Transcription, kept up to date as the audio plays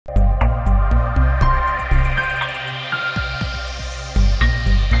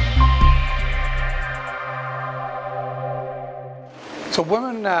So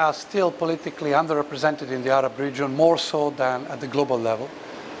women are still politically underrepresented in the Arab region, more so than at the global level.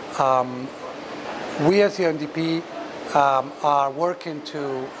 We as the UNDP are working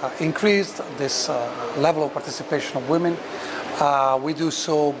to increase this level of participation of women. We do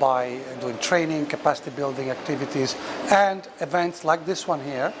so by doing training, capacity building activities, and events like this one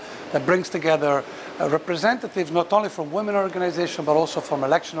here that brings together representatives not only from women organizations but also from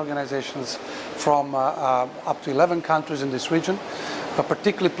election organizations from up to 11 countries in this region. We're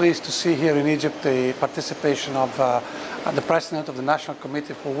particularly pleased to see here in Egypt the participation of the President of the National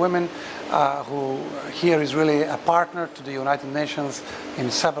Committee for Women, who here is really a partner to the United Nations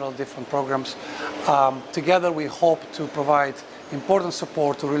in several different programs. Together we hope to provide important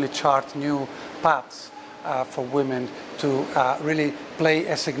support to really chart new paths for women to really play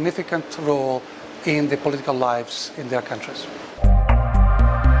a significant role in the political lives in their countries.